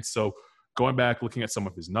Last Dance. So going back, looking at some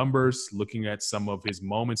of his numbers, looking at some of his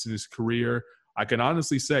moments in his career, I can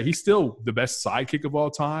honestly say he's still the best sidekick of all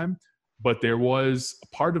time. But there was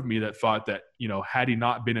a part of me that thought that, you know, had he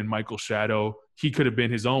not been in Michael's shadow, he could have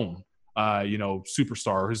been his own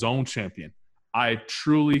superstar, or his own champion. I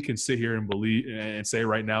truly can sit here and believe and say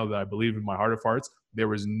right now that I believe in my heart of hearts, there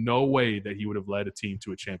was no way that he would have led a team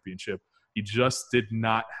to a championship. He just did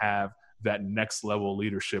not have that next level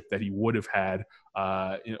leadership that he would have had,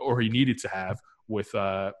 or he needed to have with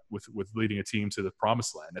leading a team to the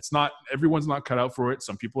promised land. It's not, everyone's not cut out for it.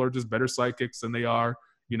 Some people are just better sidekicks than they are,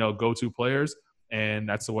 you know, go-to players. And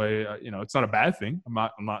that's the way, it's not a bad thing. I'm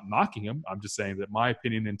not knocking him. I'm just saying that my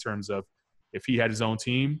opinion in terms of if he had his own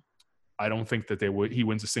team, I don't think that he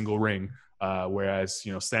wins a single ring. Whereas,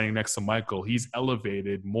 you know, standing next to Michael, he's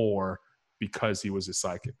elevated more because he was his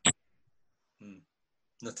sidekick.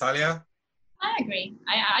 Natalia? I agree.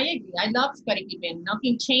 I agree. I love Scottie Pippen.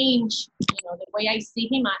 Nothing changed. You know, the way I see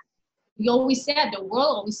him, the world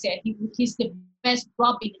always said he's the best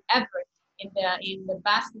Robin ever in the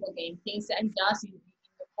basketball game. Things that he does in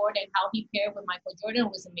the court and how he paired with Michael Jordan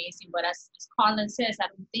was amazing. But as Colin says, I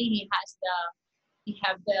don't think he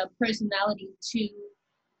has the personality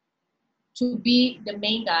to be the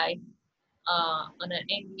main guy on an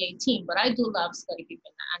NBA team. But I do love Scottie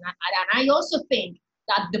Pippen, and I also think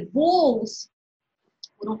that the Bulls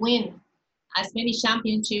would win as many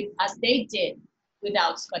championships as they did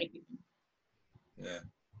without Scottie Pippen. Yeah.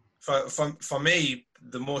 For me,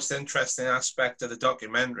 the most interesting aspect of the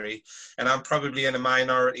documentary, and I'm probably in a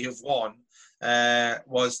minority of one,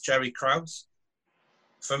 was Jerry Krause.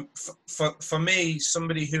 For me,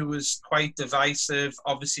 somebody who was quite divisive,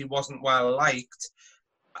 obviously wasn't well liked,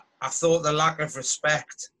 I thought the lack of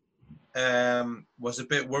respect was a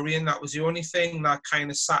bit worrying. That was the only thing that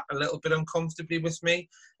kind of sat a little bit uncomfortably with me.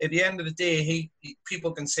 At the end of the day,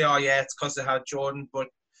 people can say, oh yeah, it's because they had Jordan, but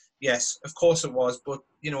yes, of course it was. But,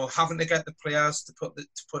 you know, having to get the players to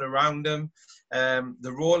put around them,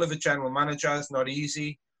 the role of a general manager is not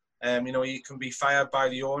easy. You know, you can be fired by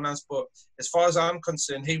the owners, but as far as I'm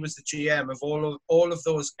concerned, he was the GM of all of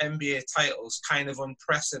those NBA titles, kind of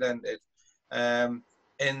unprecedented.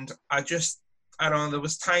 And I don't know, there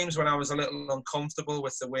was times when I was a little uncomfortable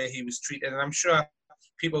with the way he was treated. And I'm sure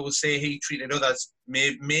people will say he treated others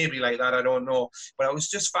maybe like that, I don't know. But it was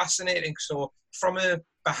just fascinating. So from a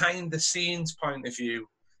behind-the-scenes point of view,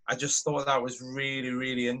 I just thought that was really,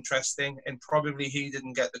 really interesting. And probably he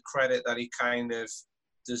didn't get the credit that he kind of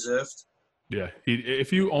deserved. Yeah,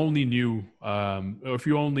 if you only knew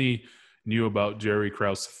about Jerry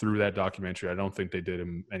Krause through that documentary, I don't think they did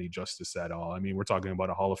him any justice at all. I mean, we're talking about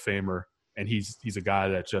a Hall of Famer, and he's a guy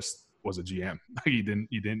that just was a GM. He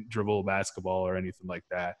didn't dribble a basketball or anything like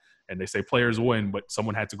that. And they say players win, but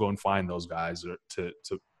someone had to go and find those guys to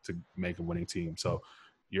make a winning team. So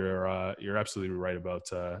you're absolutely right about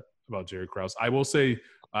Jerry Krause. I will say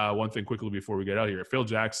one thing quickly before we get out here. Phil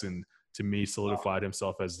Jackson, to me, solidified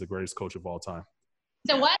himself as the greatest coach of all time.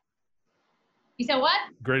 So what? You said what?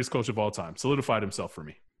 Greatest coach of all time. Solidified himself for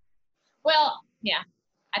me. Well, yeah,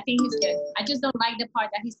 I think he's good. I just don't like the part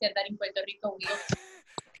that he said that in Puerto Rico we don't.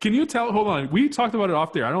 Can you tell? Hold on. We talked about it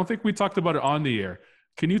off the air. I don't think we talked about it on the air.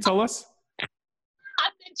 Can you tell us? At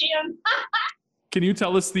the gym. Can you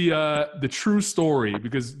tell us the true story?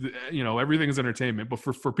 Because, you know, everything is entertainment. But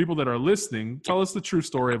for people that are listening, tell us the true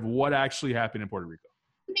story of what actually happened in Puerto Rico.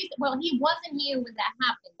 Well, he wasn't here when that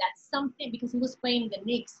happened. That's something, because he was playing the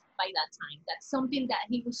Knicks by that time. That's something that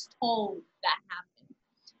he was told that happened.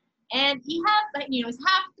 And he had, you know, it's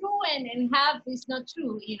half true and half is not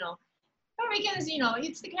true, you know. Puerto Ricans, you know,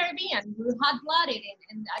 it's the Caribbean. We're hot-blooded.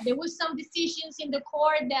 And there was some decisions in the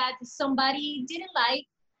court that somebody didn't like.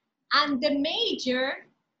 And the major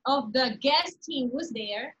of the guest team was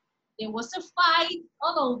there. There was a fight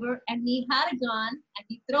all over, and he had a gun, and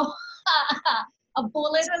he threw a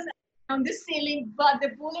bullet on the ceiling, but the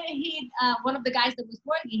bullet hit one of the guys that was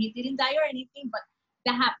working. He didn't die or anything, but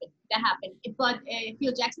that happened. But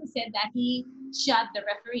Phil Jackson said that he shot the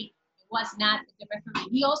referee. It was not the referee.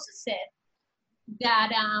 He also said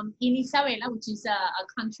that in Isabela, which is a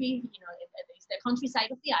country, you know, it's the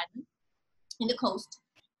countryside of the island, in the coast,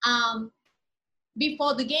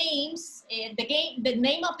 before the games, the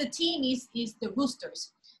name of the team is the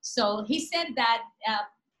Roosters. So he said that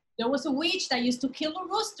there was a witch that used to kill a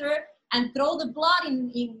rooster and throw the blood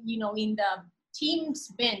in the team's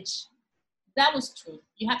bench. That was true.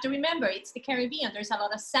 You have to remember, it's the Caribbean. There's a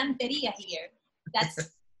lot of santeria here.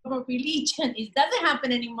 That's our religion. It doesn't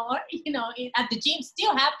happen anymore. You know, at the gym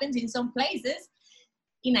still happens in some places.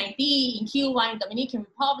 In Haiti, in Cuba, in Dominican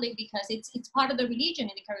Republic, because it's part of the religion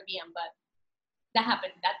in the Caribbean. But that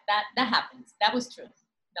happened. That happens. That was true.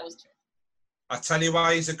 I'll tell you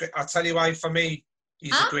why for me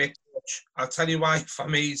he's a great coach. I'll tell you why for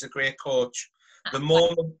me he's a great coach. The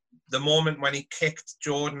moment when he kicked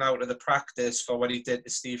Jordan out of the practice for what he did to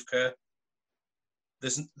Steve Kerr.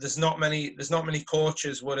 There's not many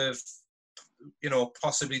coaches would have, you know,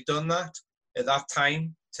 possibly done that at that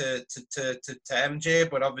time to MJ,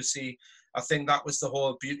 but obviously I think that was the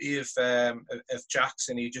whole beauty of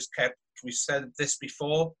Jackson. He just kept, we said this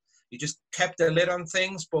before, he just kept a lid on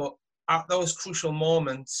things, but at those crucial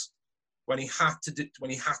moments when he had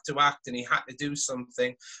to act and he had to do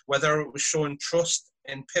something, whether it was showing trust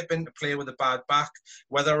in Pippen to play with a bad back,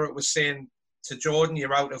 whether it was saying to Jordan,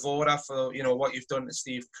 you're out of order for, you know, what you've done to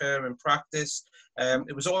Steve Kerr in practice.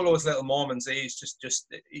 It was all those little moments. He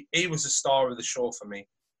was the star of the show for me.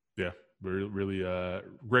 Yeah, really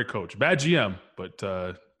great coach. Bad GM, but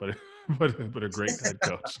a great head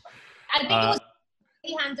coach. I think it was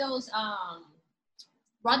he handles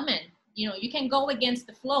Rodman. You know, you can go against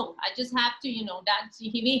the flow. I just have to, you know, that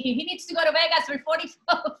he needs to go to Vegas for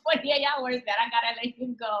 48 hours. That I gotta let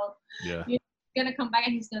him go. Yeah, he's gonna come back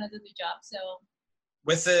and he's gonna do the job. So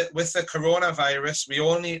with the coronavirus, we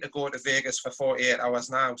all need to go to Vegas for 48 hours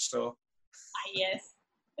now. So yes.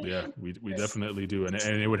 Yeah, we definitely do, and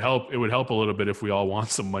it would help. It would help a little bit if we all won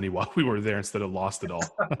some money while we were there instead of lost it all.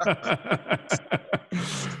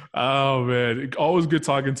 Oh man, always good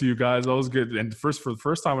talking to you guys. Always good, and for the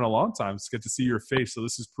first time in a long time, it's good to see your face. So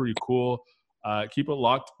this is pretty cool. Keep it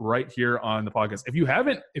locked right here on the podcast. If you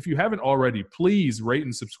haven't already, please rate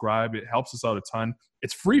and subscribe. It helps us out a ton.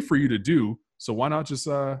 It's free for you to do, so why not just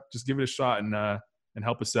give it a shot and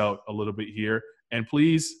help us out a little bit here. And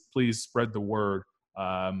please spread the word.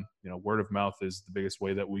 Word of mouth is the biggest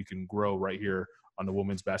way that we can grow right here on the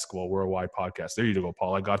Women's Basketball Worldwide podcast. There you go,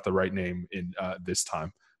 Paul. I got the right name in this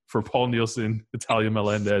time. For Paul Nielsen, Natalia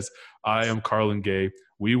Melendez, I am Carlin Gay.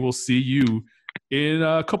 We will see you in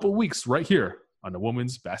a couple weeks right here on the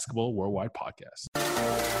Women's Basketball Worldwide podcast.